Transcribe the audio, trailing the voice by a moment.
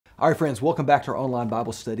All right, friends, welcome back to our online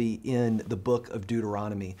Bible study in the book of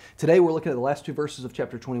Deuteronomy. Today we're looking at the last two verses of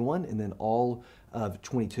chapter 21 and then all of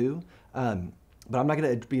 22. But I'm not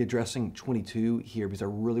going to be addressing 22 here because I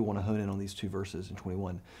really want to hone in on these two verses in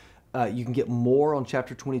 21. You can get more on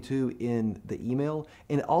chapter 22 in the email,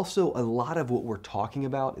 and also a lot of what we're talking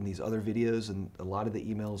about in these other videos and a lot of the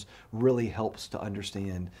emails really helps to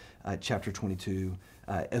understand chapter 22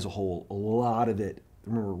 as a whole. A lot of it,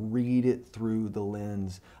 remember, read it through the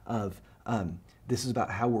lens of this is about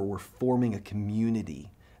how we're forming a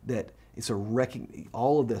community, that it's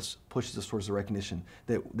all of this pushes us towards the recognition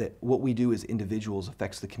that what we do as individuals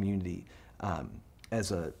affects the community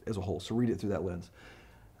as a whole. So read it through that lens.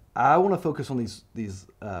 I want to focus on these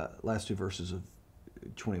last two verses of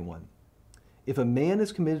 21. If a man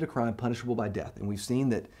has committed a crime punishable by death, and we've seen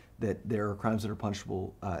that there are crimes that are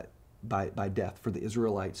punishable by death for the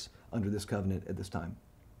Israelites under this covenant at this time,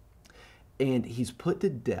 and he's put to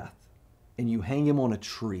death, and you hang him on a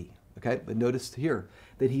tree, okay? But notice here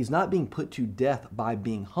that he's not being put to death by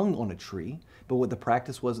being hung on a tree, but what the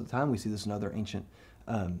practice was at the time, we see this in other ancient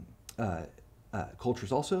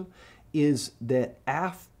cultures also, is that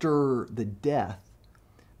after the death,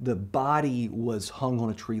 the body was hung on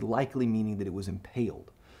a tree, likely meaning that it was impaled.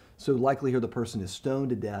 So likely here the person is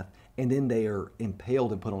stoned to death, and then they are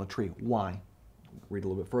impaled and put on a tree. Why? Read a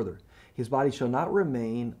little bit further. His body shall not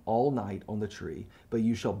remain all night on the tree, but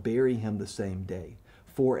you shall bury him the same day.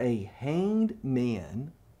 For a hanged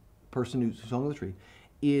man, person who's hung on the tree,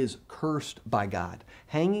 is cursed by God.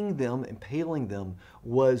 Hanging them, impaling them,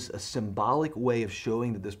 was a symbolic way of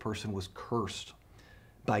showing that this person was cursed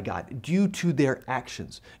by God due to their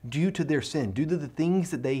actions, due to their sin, due to the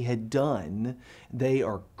things that they had done. They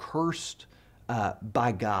are cursed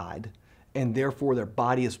by God, and therefore their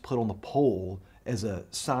body is put on the pole as a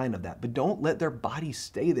sign of that. But don't let their body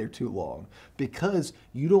stay there too long, because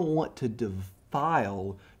you don't want to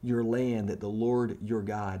defile your land that the Lord your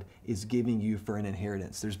God is giving you for an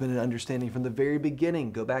inheritance. There's been an understanding from the very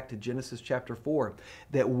beginning, go back to Genesis chapter 4,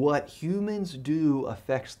 that what humans do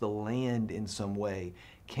affects the land in some way.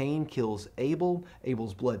 Cain kills Abel.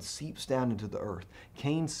 Abel's blood seeps down into the earth.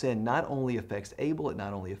 Cain's sin not only affects Abel, it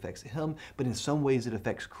not only affects him, but in some ways it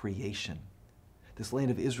affects creation. This land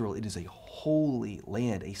of Israel, it is a holy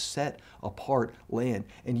land, a set apart land,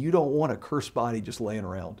 and you don't want a cursed body just laying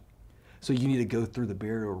around. So you need to go through the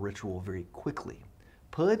burial ritual very quickly.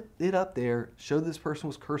 Put it up there, show this person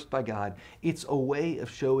was cursed by God. It's a way of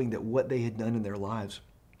showing that what they had done in their lives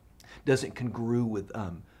doesn't congrue with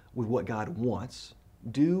what God wants.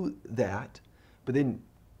 Do that, but then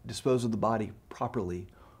dispose of the body properly,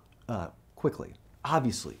 quickly.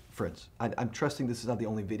 Obviously, friends, I'm trusting this is not the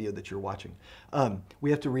only video that you're watching. We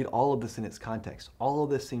have to read all of this in its context. All of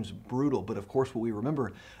this seems brutal, but of course what we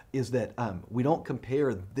remember is that we don't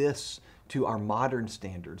compare this to our modern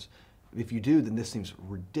standards. If you do, then this seems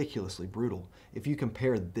ridiculously brutal. If you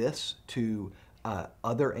compare this to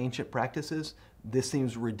other ancient practices, this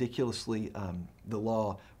seems ridiculously, the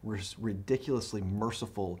law was ridiculously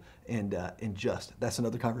merciful and just. That's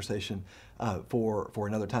another conversation for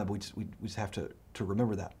another time, but we just have to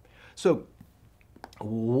remember that. So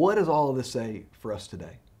what does all of this say for us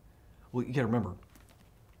today? Well, you got to remember,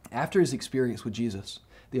 after his experience with Jesus,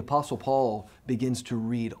 the Apostle Paul begins to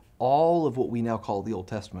read all of what we now call the Old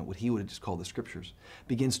Testament, what he would have just called the Scriptures,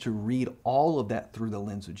 begins to read all of that through the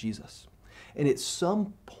lens of Jesus. And at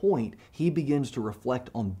some point, he begins to reflect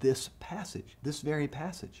on this passage, this very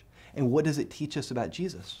passage. And what does it teach us about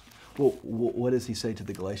Jesus? Well, what does he say to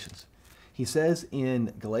the Galatians? He says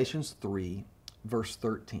in Galatians 3, verse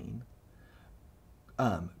 13,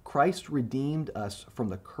 Christ redeemed us from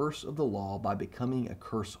the curse of the law by becoming a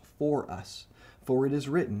curse for us. For it is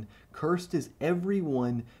written, cursed is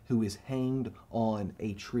everyone who is hanged on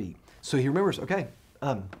a tree. So he remembers, okay,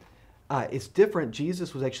 it's different.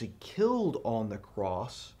 Jesus was actually killed on the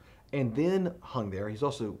cross and then hung there. He's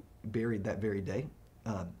also buried that very day.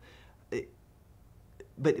 But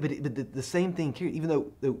the same thing here, even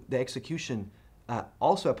though the execution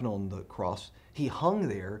also happened on the cross, he hung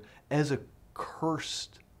there as a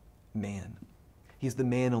cursed man. He's the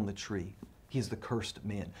man on the tree. He's the cursed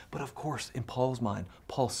man. But of course, in Paul's mind,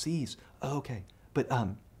 Paul sees, oh, okay, but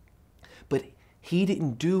he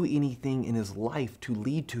didn't do anything in his life to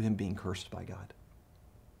lead to him being cursed by God.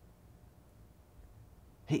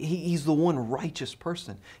 He's the one righteous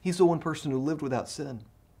person. He's the one person who lived without sin.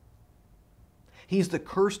 He's the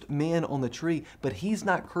cursed man on the tree, but he's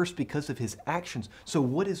not cursed because of his actions. So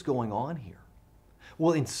what is going on here?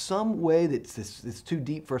 Well, in some way that's too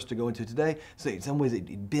deep for us to go into today, so in some ways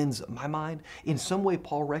it bends my mind. In some way,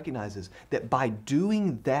 Paul recognizes that by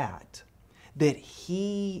doing that, that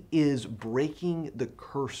he is breaking the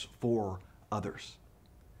curse for others.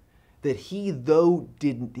 That he, though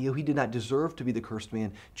he did not deserve to be the cursed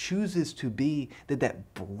man, chooses to be,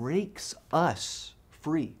 that breaks us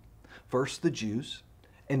free. First the Jews,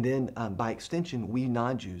 and then by extension, we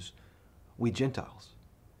non-Jews, we Gentiles.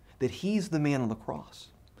 That he's the man on the cross.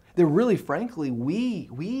 That really, frankly, we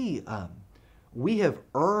have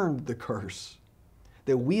earned the curse.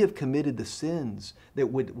 That we have committed the sins that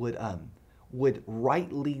would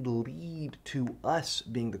rightly lead to us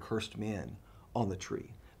being the cursed man on the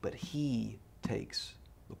tree. But he takes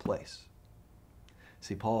the place.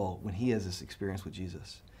 See, Paul, when he has this experience with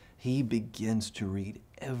Jesus, he begins to read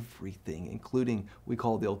everything, including, we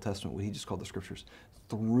call the Old Testament, what he just called the Scriptures,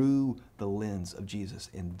 through the lens of Jesus.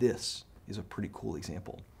 And this is a pretty cool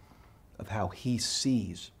example of how he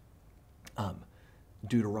sees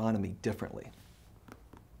Deuteronomy differently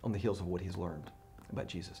on the heels of what he's learned about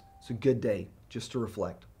Jesus. It's a good day just to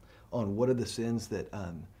reflect on what are the sins that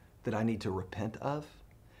I need to repent of,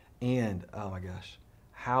 and, oh my gosh,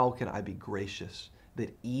 how can I be gracious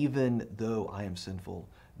that even though I am sinful,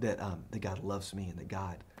 that God loves me and that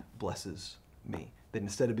God blesses me. That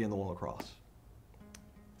instead of being the one on the cross,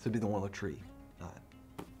 instead of being the one on the tree,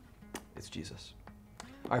 it's Jesus.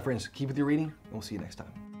 All right, friends, keep with your reading, and we'll see you next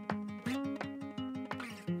time.